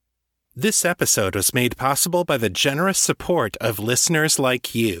This episode was made possible by the generous support of listeners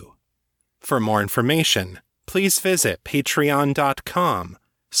like you. For more information, please visit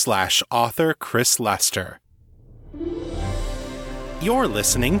patreon.com/author Chris Lester. You're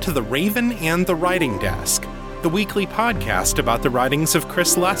listening to The Raven and the Writing Desk, the weekly podcast about the writings of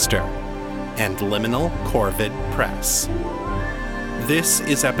Chris Lester and Liminal Corvid Press. This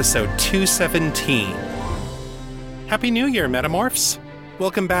is episode 217. Happy New Year, Metamorphs!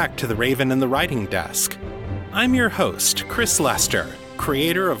 Welcome back to The Raven and the Writing Desk. I'm your host, Chris Lester,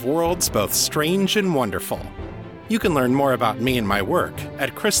 creator of worlds both strange and wonderful. You can learn more about me and my work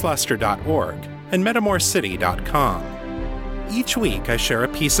at chrislester.org and metamorcity.com. Each week I share a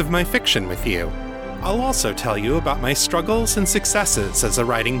piece of my fiction with you. I'll also tell you about my struggles and successes as a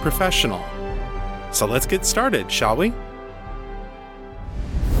writing professional. So let's get started, shall we?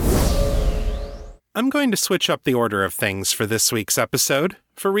 I'm going to switch up the order of things for this week's episode,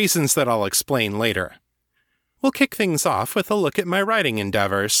 for reasons that I'll explain later. We'll kick things off with a look at my writing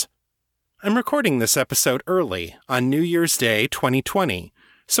endeavors. I'm recording this episode early, on New Year's Day 2020,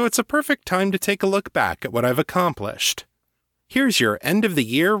 so it's a perfect time to take a look back at what I've accomplished. Here's your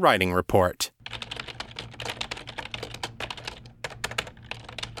end-of-the-year writing report.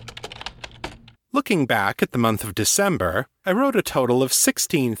 Looking back at the month of December, I wrote a total of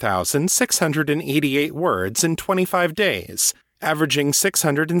 16,688 words in 25 days, averaging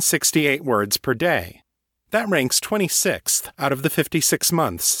 668 words per day. That ranks 26th out of the 56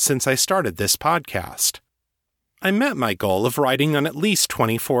 months since I started this podcast. I met my goal of writing on at least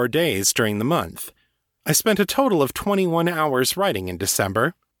 24 days during the month. I spent a total of 21 hours writing in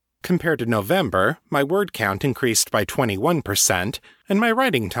December. Compared to November, my word count increased by 21%, and my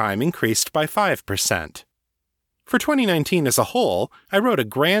writing time increased by 5%. For 2019 as a whole, I wrote a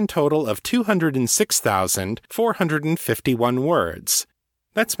grand total of 206,451 words.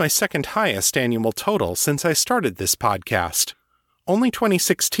 That's my second highest annual total since I started this podcast. Only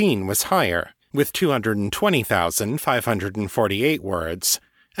 2016 was higher, with 220,548 words,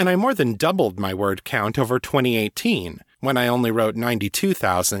 and I more than doubled my word count over 2018, when I only wrote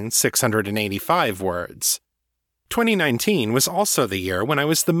 92,685 words. 2019 was also the year when I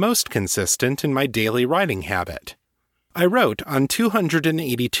was the most consistent in my daily writing habit. I wrote on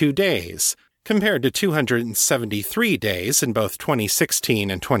 282 days, compared to 273 days in both 2016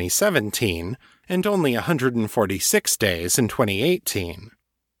 and 2017, and only 146 days in 2018.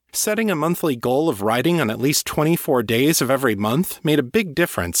 Setting a monthly goal of writing on at least 24 days of every month made a big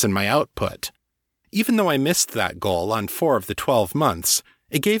difference in my output. Even though I missed that goal on 4 of the 12 months,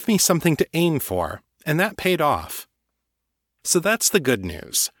 it gave me something to aim for, and that paid off. So that's the good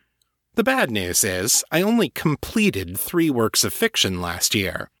news. The bad news is, I only completed 3 works of fiction last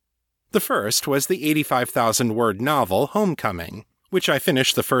year. The first was the 85,000-word novel Homecoming, which I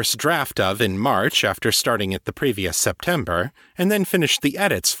finished the first draft of in March after starting it the previous September, and then finished the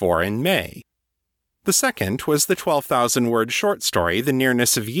edits for in May. The second was the 12,000-word short story The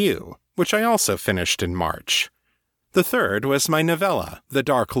Nearness of You, which I also finished in March. The third was my novella, The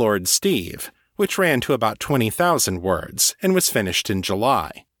Dark Lord Steve, which ran to about 20,000 words and was finished in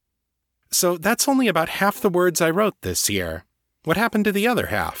July. So that's only about half the words I wrote this year. What happened to the other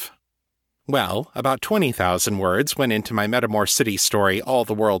half? Well, about 20,000 words went into my Metamorcity story All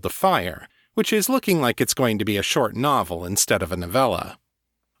the World of Fire, which is looking like it's going to be a short novel instead of a novella.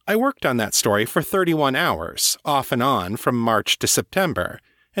 I worked on that story for 31 hours, off and on, from March to September,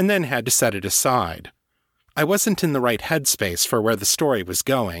 and then had to set it aside. I wasn't in the right headspace for where the story was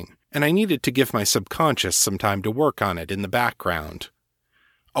going, and I needed to give my subconscious some time to work on it in the background.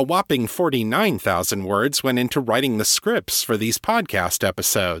 A whopping 49,000 words went into writing the scripts for these podcast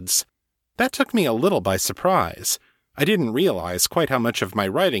episodes. That took me a little by surprise. I didn't realize quite how much of my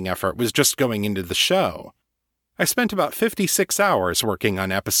writing effort was just going into the show. I spent about 56 hours working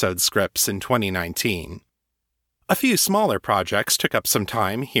on episode scripts in 2019. A few smaller projects took up some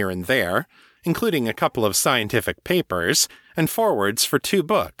time here and there, including a couple of scientific papers and forewords for 2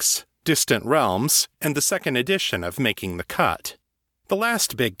 books, Distant Realms and the second edition of Making the Cut. The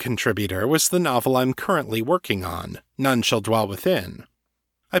last big contributor was the novel I'm currently working on, None Shall Dwell Within.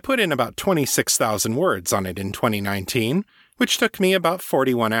 I put in about 26,000 words on it in 2019, which took me about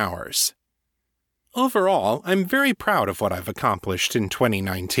 41 hours. Overall, I'm very proud of what I've accomplished in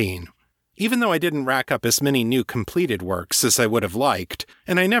 2019. Even though I didn't rack up as many new completed works as I would have liked,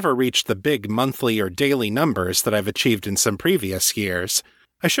 and I never reached the big monthly or daily numbers that I've achieved in some previous years,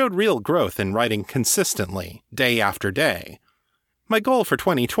 I showed real growth in writing consistently, day after day. My goal for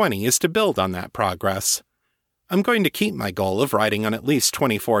 2020 is to build on that progress. I'm going to keep my goal of writing on at least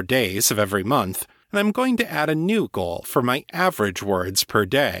 24 days of every month, and I'm going to add a new goal for my average words per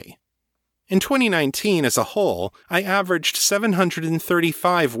day. In 2019 as a whole, I averaged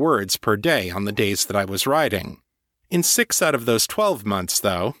 735 words per day on the days that I was writing. In 6 out of those 12 months,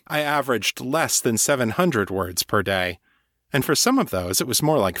 though, I averaged less than 700 words per day. And for some of those, it was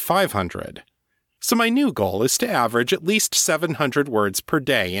more like 500. So my new goal is to average at least 700 words per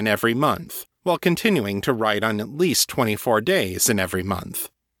day in every month, while continuing to write on at least 24 days in every month.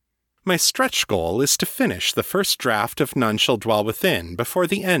 My stretch goal is to finish the first draft of None Shall Dwell Within before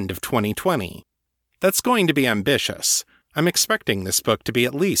the end of 2020. That's going to be ambitious. I'm expecting this book to be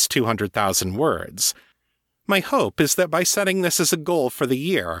at least 200,000 words. My hope is that by setting this as a goal for the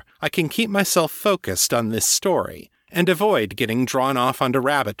year, I can keep myself focused on this story and avoid getting drawn off onto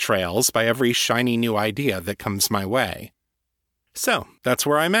rabbit trails by every shiny new idea that comes my way. So, that's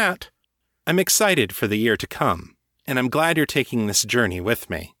where I'm at. I'm excited for the year to come, and I'm glad you're taking this journey with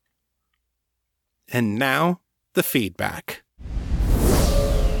me. And now, the feedback.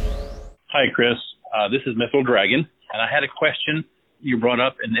 Hi, Chris. This is Mithril Dragon, and I had a question you brought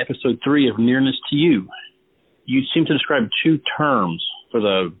up in episode 3 of Nearness to You. You seem to describe 2 terms for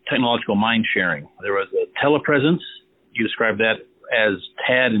the technological mind sharing. There was a telepresence. You described that as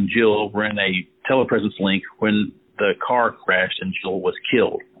Tad and Jill were in a telepresence link when the car crashed and Jill was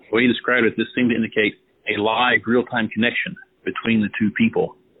killed. The way you described it, this seemed to indicate a live, real-time connection between the 2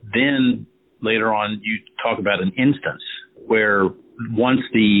 people. Then later on, you talk about an instance where once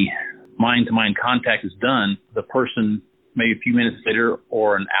the mind-to-mind contact is done, the person, maybe a few minutes later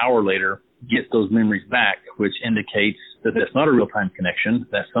or an hour later, gets those memories back, which indicates that that's not a real-time connection,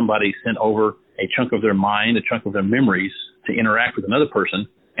 that somebody sent over a chunk of their mind, a chunk of their memories to interact with another person,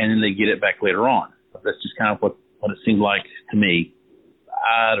 and then they get it back later on. That's just kind of what it seemed like to me.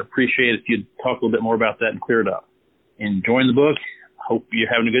 I'd appreciate it if you'd talk a little bit more about that and clear it up. Enjoying the book. Hope you're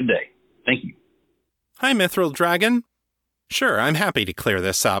having a good day. Thank you. Hi, Mithril Dragon. Sure, I'm happy to clear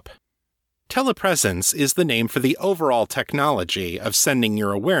this up. Telepresence is the name for the overall technology of sending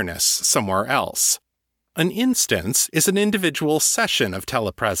your awareness somewhere else. An instance is an individual session of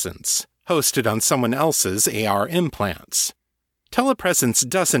telepresence, hosted on someone else's AR implants. Telepresence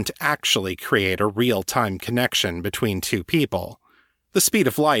doesn't actually create a real-time connection between 2 people. The speed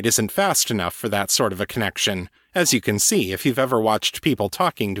of light isn't fast enough for that sort of a connection, as you can see if you've ever watched people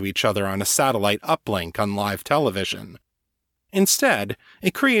talking to each other on a satellite uplink on live television. Instead,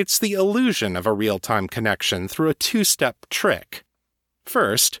 it creates the illusion of a real-time connection through a 2-step trick.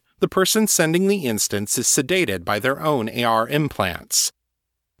 First, the person sending the instance is sedated by their own AR implants.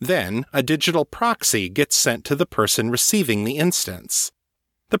 Then, a digital proxy gets sent to the person receiving the instance.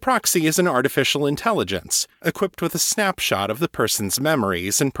 The proxy is an artificial intelligence, equipped with a snapshot of the person's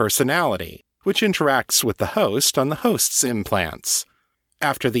memories and personality, which interacts with the host on the host's implants.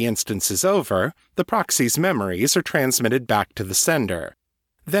 After the instance is over, the proxy's memories are transmitted back to the sender.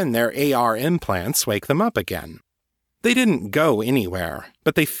 Then their AR implants wake them up again. They didn't go anywhere,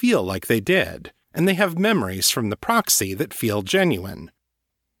 but they feel like they did, and they have memories from the proxy that feel genuine.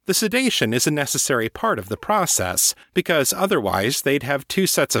 The sedation is a necessary part of the process, because otherwise they'd have 2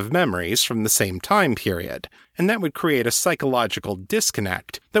 sets of memories from the same time period, and that would create a psychological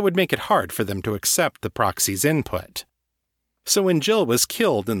disconnect that would make it hard for them to accept the proxy's input. So when Jill was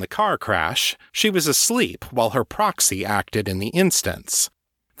killed in the car crash, she was asleep while her proxy acted in the instance.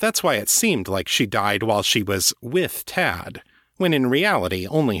 That's why it seemed like she died while she was with Tad, when in reality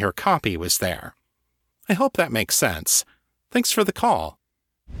only her copy was there. I hope that makes sense. Thanks for the call.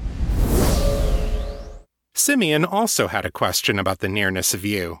 Simeon also had a question about the nearness of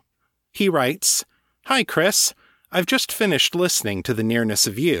you. He writes, Hi, Chris. I've just finished listening to the nearness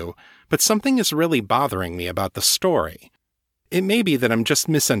of you, but something is really bothering me about the story. It may be that I'm just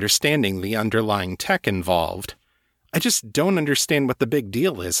misunderstanding the underlying tech involved. I just don't understand what the big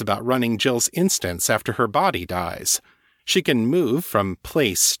deal is about running Jill's instance after her body dies. She can move from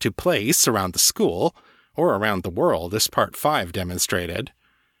place to place around the school, or around the world, as Part 5 demonstrated.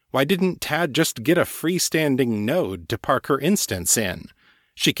 Why didn't Tad just get a freestanding node to park her instance in?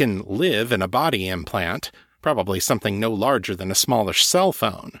 She can live in a body implant, probably something no larger than a smallish cell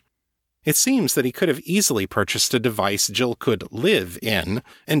phone. It seems that he could have easily purchased a device Jill could live in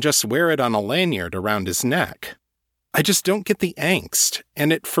and just wear it on a lanyard around his neck. I just don't get the angst,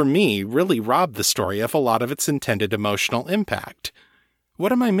 and it, for me, really robbed the story of a lot of its intended emotional impact.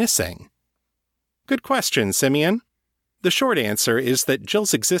 What am I missing? Good question, Simeon. The short answer is that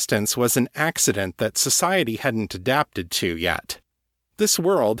Jill's existence was an accident that society hadn't adapted to yet. This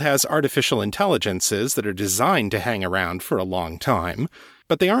world has artificial intelligences that are designed to hang around for a long time,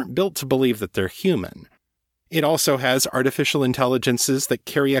 but they aren't built to believe that they're human. It also has artificial intelligences that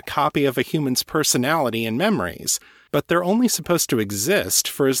carry a copy of a human's personality and memories, but they're only supposed to exist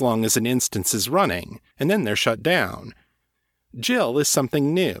for as long as an instance is running, and then they're shut down. Jill is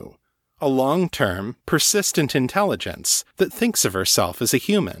something new, a long-term, persistent intelligence that thinks of herself as a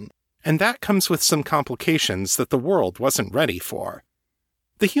human, and that comes with some complications that the world wasn't ready for.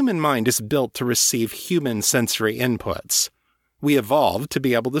 The human mind is built to receive human sensory inputs. We evolved to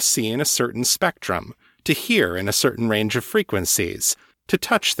be able to see in a certain spectrum, to hear in a certain range of frequencies, to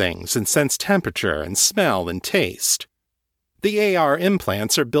touch things and sense temperature and smell and taste. The AR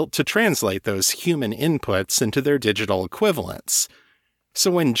implants are built to translate those human inputs into their digital equivalents.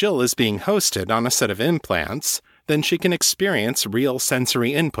 So when Jill is being hosted on a set of implants, then she can experience real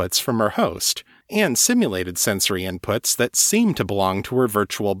sensory inputs from her host, and simulated sensory inputs that seem to belong to her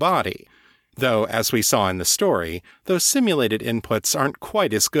virtual body. Though, as we saw in the story, those simulated inputs aren't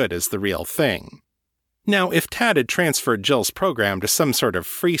quite as good as the real thing. Now, if TAD had transferred Jill's program to some sort of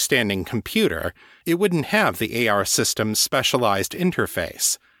freestanding computer, it wouldn't have the AR system's specialized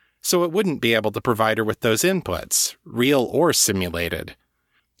interface, so it wouldn't be able to provide her with those inputs, real or simulated.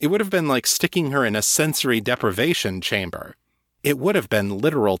 It would have been like sticking her in a sensory deprivation chamber. It would have been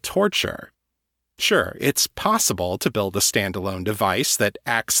literal torture. Sure, it's possible to build a standalone device that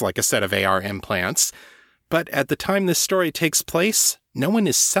acts like a set of AR implants, but at the time this story takes place, no one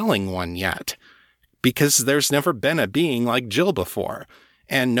is selling one yet. Because there's never been a being like Jill before,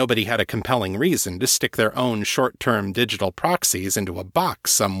 and nobody had a compelling reason to stick their own short-term digital proxies into a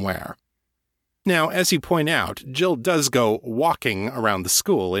box somewhere. Now, as you point out, Jill does go walking around the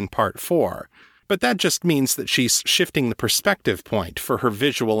school in Part 4, but that just means that she's shifting the perspective point for her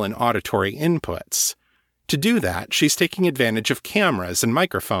visual and auditory inputs. To do that, she's taking advantage of cameras and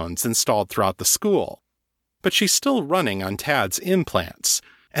microphones installed throughout the school. But she's still running on TAD's implants,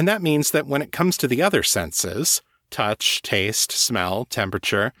 and that means that when it comes to the other senses, touch, taste, smell,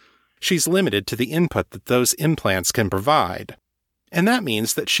 temperature, she's limited to the input that those implants can provide. And that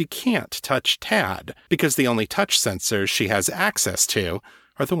means that she can't touch TAD, because the only touch sensors she has access to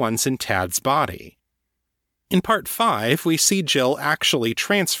are the ones in TAD's body. In Part 5, we see Jill actually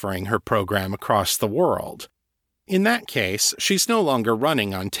transferring her program across the world. In that case, she's no longer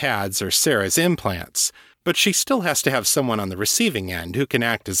running on TAD's or Sarah's implants, but she still has to have someone on the receiving end who can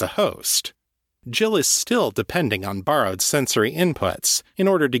act as a host. Jill is still depending on borrowed sensory inputs in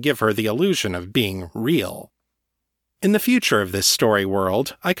order to give her the illusion of being real. In the future of this story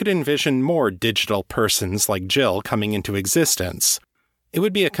world, I could envision more digital persons like Jill coming into existence. It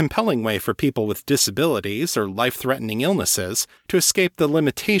would be a compelling way for people with disabilities or life-threatening illnesses to escape the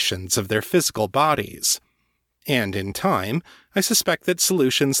limitations of their physical bodies. And in time, I suspect that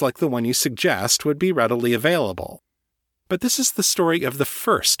solutions like the one you suggest would be readily available. But this is the story of the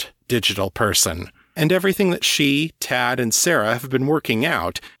first digital person, and everything that she, Tad, and Sarah have been working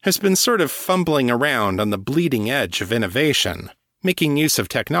out has been sort of fumbling around on the bleeding edge of innovation, making use of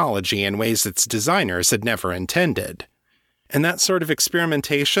technology in ways its designers had never intended. And that sort of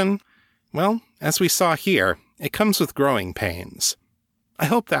experimentation, well, as we saw here, it comes with growing pains. I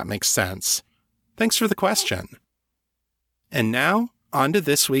hope that makes sense. Thanks for the question. And now, on to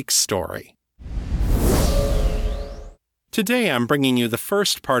this week's story. Today I'm bringing you the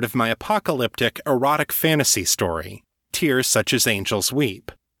first part of my apocalyptic erotic fantasy story, Tears Such as Angels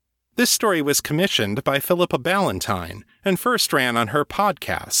Weep. This story was commissioned by Philippa Ballantyne and first ran on her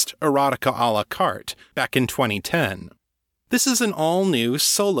podcast, Erotica a la carte, back in 2010. This is an all-new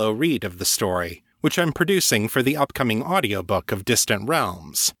solo read of the story, which I'm producing for the upcoming audiobook of Distant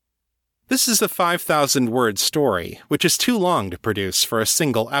Realms. This is a 5,000-word story, which is too long to produce for a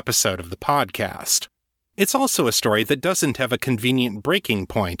single episode of the podcast. It's also a story that doesn't have a convenient breaking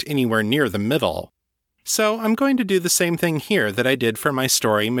point anywhere near the middle. So I'm going to do the same thing here that I did for my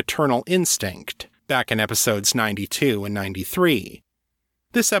story Maternal Instinct, back in episodes 92 and 93.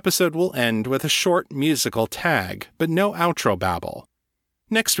 This episode will end with a short musical tag, but no outro babble.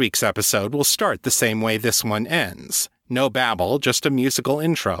 Next week's episode will start the same way this one ends. No babble, just a musical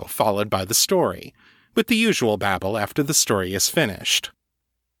intro followed by the story, with the usual babble after the story is finished.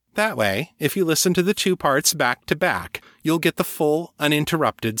 That way, if you listen to the two parts back to back, you'll get the full,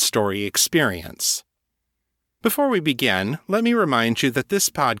 uninterrupted story experience. Before we begin, let me remind you that this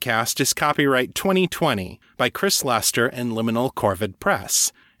podcast is copyright 2020 by Chris Lester and Liminal Corvid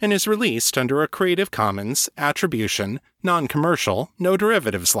Press, and is released under a Creative Commons Attribution, Non-Commercial, No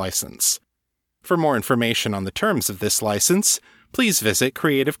Derivatives license. For more information on the terms of this license, please visit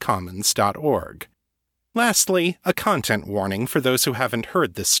creativecommons.org. Lastly, a content warning for those who haven't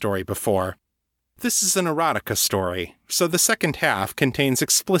heard this story before. This is an erotica story, so the second half contains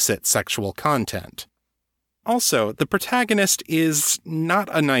explicit sexual content. Also, the protagonist is not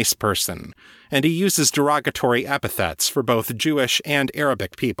a nice person, and he uses derogatory epithets for both Jewish and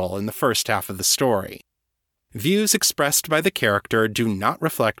Arabic people in the first half of the story. Views expressed by the character do not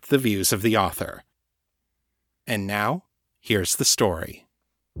reflect the views of the author. And now, here's the story.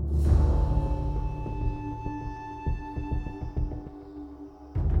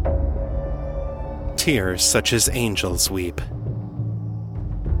 Tears Such as Angels Weep.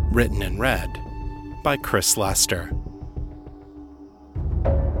 Written and read by Chris Lester.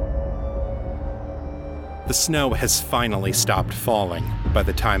 The snow has finally stopped falling by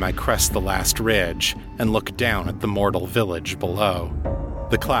the time I crest the last ridge and look down at the mortal village below.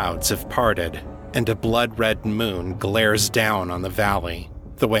 The clouds have parted, and a blood-red moon glares down on the valley,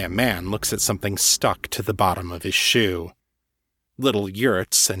 the way a man looks at something stuck to the bottom of his shoe. Little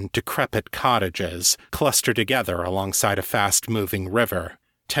yurts and decrepit cottages cluster together alongside a fast-moving river,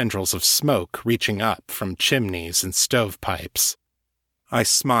 tendrils of smoke reaching up from chimneys and stovepipes. I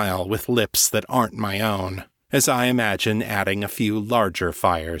smile with lips that aren't my own, as I imagine adding a few larger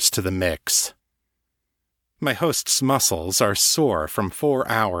fires to the mix. My host's muscles are sore from 4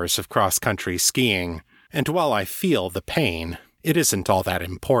 hours of cross-country skiing, and while I feel the pain, it isn't all that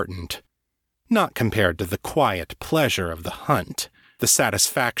important. Not compared to the quiet pleasure of the hunt, the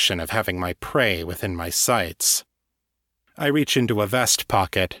satisfaction of having my prey within my sights. I reach into a vest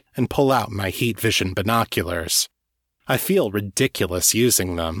pocket and pull out my heat vision binoculars. I feel ridiculous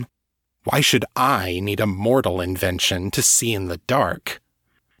using them. Why should I need a mortal invention to see in the dark?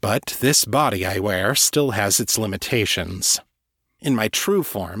 But this body I wear still has its limitations. In my true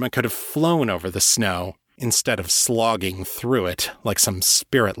form, I could have flown over the snow, instead of slogging through it like some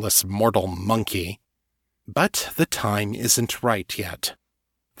spiritless mortal monkey. But the time isn't right yet.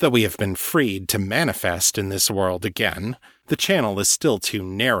 Though we have been freed to manifest in this world again, the channel is still too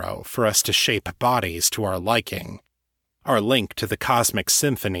narrow for us to shape bodies to our liking. Our link to the cosmic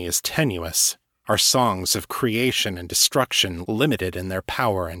symphony is tenuous, our songs of creation and destruction limited in their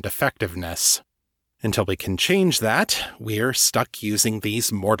power and effectiveness. Until we can change that, we're stuck using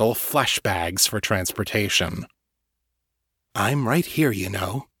these mortal flesh bags for transportation. I'm right here, you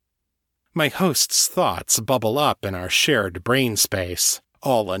know. My host's thoughts bubble up in our shared brain space,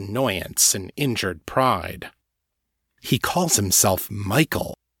 all annoyance and injured pride. He calls himself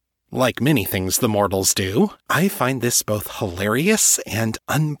Michael. Like many things the mortals do, I find this both hilarious and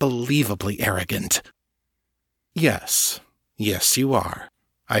unbelievably arrogant. Yes, you are,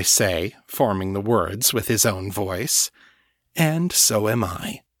 I say, forming the words with his own voice, and so am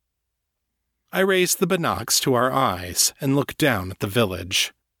I. I raise the binocs to our eyes and look down at the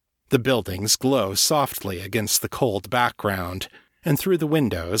village. The buildings glow softly against the cold background, and through the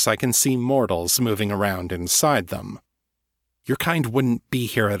windows I can see mortals moving around inside them. Your kind wouldn't be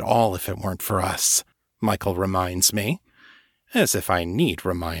here at all if it weren't for us, Michael reminds me, as if I need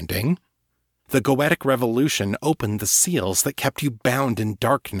reminding. The Goetic Revolution opened the seals that kept you bound in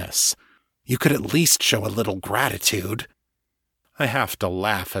darkness. You could at least show a little gratitude. I have to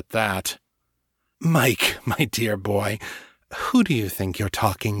laugh at that. Mike, my dear boy, who do you think you're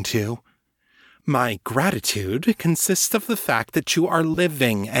talking to? My gratitude consists of the fact that you are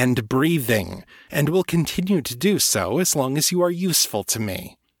living and breathing, and will continue to do so as long as you are useful to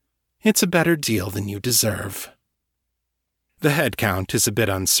me. It's a better deal than you deserve. The head count is a bit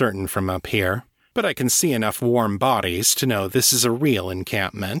uncertain from up here, but I can see enough warm bodies to know this is a real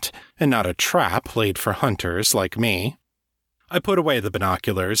encampment, and not a trap laid for hunters like me. I put away the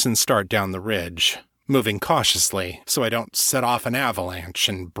binoculars and start down the ridge, moving cautiously so I don't set off an avalanche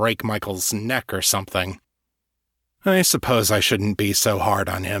and break Michael's neck or something. I suppose I shouldn't be so hard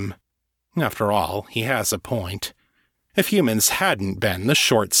on him. After all, he has a point. If humans hadn't been the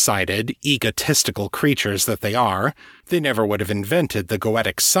short-sighted, egotistical creatures that they are, they never would have invented the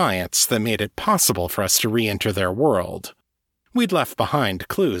Goetic science that made it possible for us to re-enter their world. We'd left behind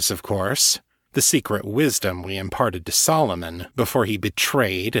clues, of course. The secret wisdom we imparted to Solomon before he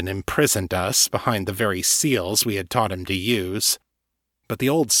betrayed and imprisoned us behind the very seals we had taught him to use. But the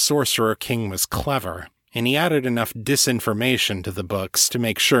old sorcerer king was clever, and he added enough disinformation to the books to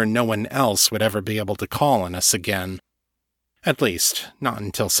make sure no one else would ever be able to call on us again. At least, not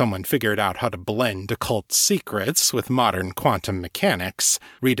until someone figured out how to blend occult secrets with modern quantum mechanics,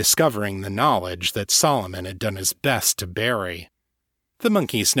 rediscovering the knowledge that Solomon had done his best to bury. The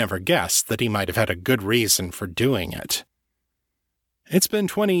monkeys never guessed that he might have had a good reason for doing it. It's been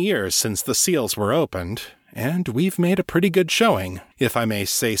 20 years since the seals were opened, and we've made a pretty good showing, if I may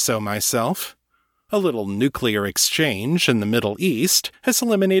say so myself. A little nuclear exchange in the Middle East has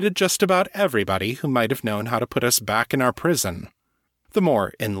eliminated just about everybody who might have known how to put us back in our prison. The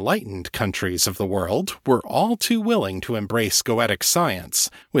more enlightened countries of the world were all too willing to embrace Goetic science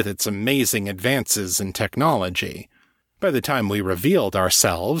with its amazing advances in technology. By the time we revealed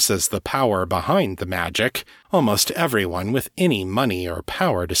ourselves as the power behind the magic, almost everyone with any money or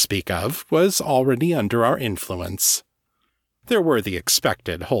power to speak of was already under our influence. There were the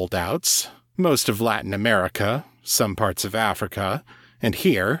expected holdouts, most of Latin America, some parts of Africa, and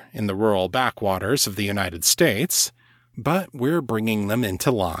here, in the rural backwaters of the United States, but we're bringing them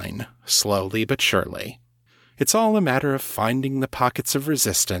into line, slowly but surely. It's all a matter of finding the pockets of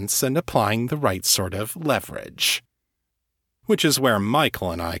resistance and applying the right sort of leverage. Which is where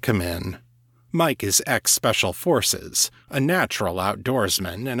Michael and I come in. Mike is ex-Special Forces, a natural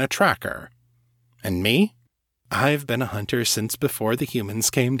outdoorsman and a tracker. And me? I've been a hunter since before the humans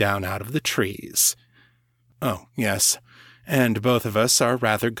came down out of the trees. Oh, yes, and both of us are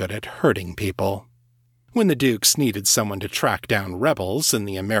rather good at hurting people. When the Dukes needed someone to track down rebels in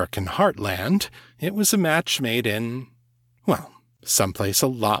the American heartland, it was a match made in, well, someplace a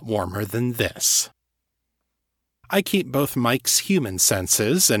lot warmer than this. I keep both Mike's human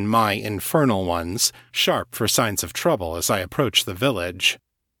senses and my infernal ones sharp for signs of trouble as I approach the village.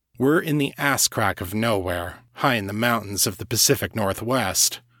 We're in the ass-crack of nowhere, high in the mountains of the Pacific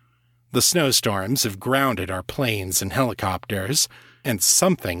Northwest. The snowstorms have grounded our planes and helicopters, and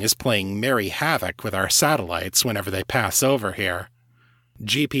something is playing merry havoc with our satellites whenever they pass over here.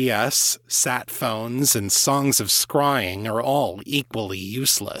 GPS, sat phones, and songs of scrying are all equally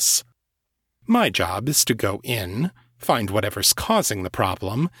useless. My job is to go in, find whatever's causing the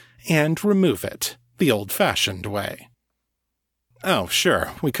problem, and remove it, the old-fashioned way. Oh,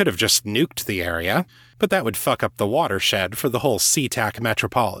 sure, we could have just nuked the area, but that would fuck up the watershed for the whole SeaTac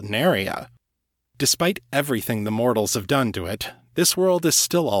metropolitan area. Despite everything the mortals have done to it, this world is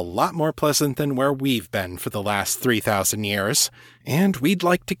still a lot more pleasant than where we've been for the last 3,000 years, and we'd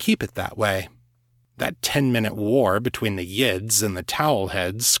like to keep it that way. That 10-minute war between the Yids and the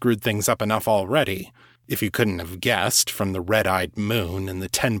Towelheads screwed things up enough already, if you couldn't have guessed from the red-eyed moon and the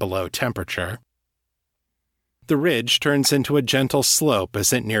 10-below temperature. The ridge turns into a gentle slope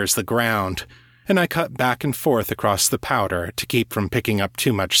as it nears the ground, and I cut back and forth across the powder to keep from picking up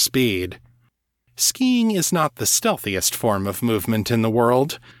too much speed. Skiing is not the stealthiest form of movement in the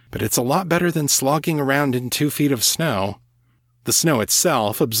world, but it's a lot better than slogging around in 2 feet of snow. The snow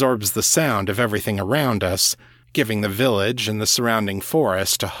itself absorbs the sound of everything around us, giving the village and the surrounding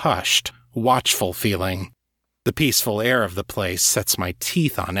forest a hushed, watchful feeling. The peaceful air of the place sets my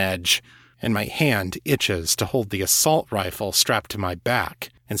teeth on edge, and my hand itches to hold the assault rifle strapped to my back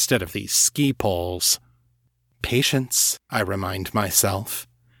instead of these ski poles. Patience, I remind myself.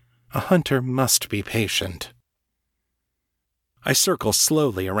 A hunter must be patient. I circle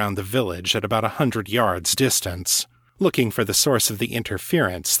slowly around the village at about 100 yards distance, looking for the source of the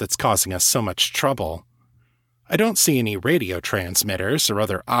interference that's causing us so much trouble. I don't see any radio transmitters or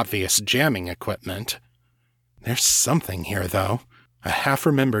other obvious jamming equipment. There's something here, though, a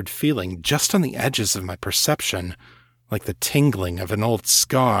half-remembered feeling just on the edges of my perception, like the tingling of an old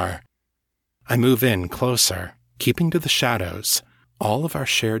scar. I move in closer, keeping to the shadows, all of our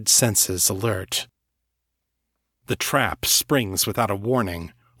shared senses alert. The trap springs without a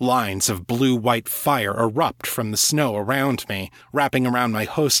warning. Lines of blue-white fire erupt from the snow around me, wrapping around my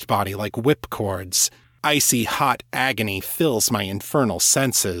host body like whipcords. Icy hot agony fills my infernal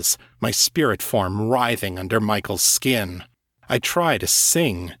senses, my spirit form writhing under Michael's skin. I try to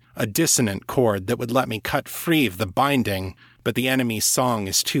sing, a dissonant chord that would let me cut free of the binding, but the enemy's song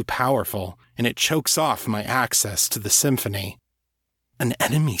is too powerful, and it chokes off my access to the symphony. An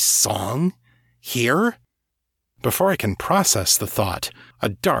enemy song? Here? Before I can process the thought, a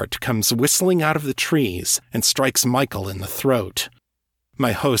dart comes whistling out of the trees and strikes Michael in the throat.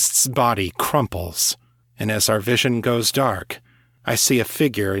 My host's body crumples, and as our vision goes dark, I see a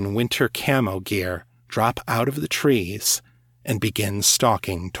figure in winter camo gear drop out of the trees and begin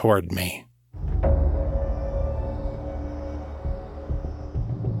stalking toward me.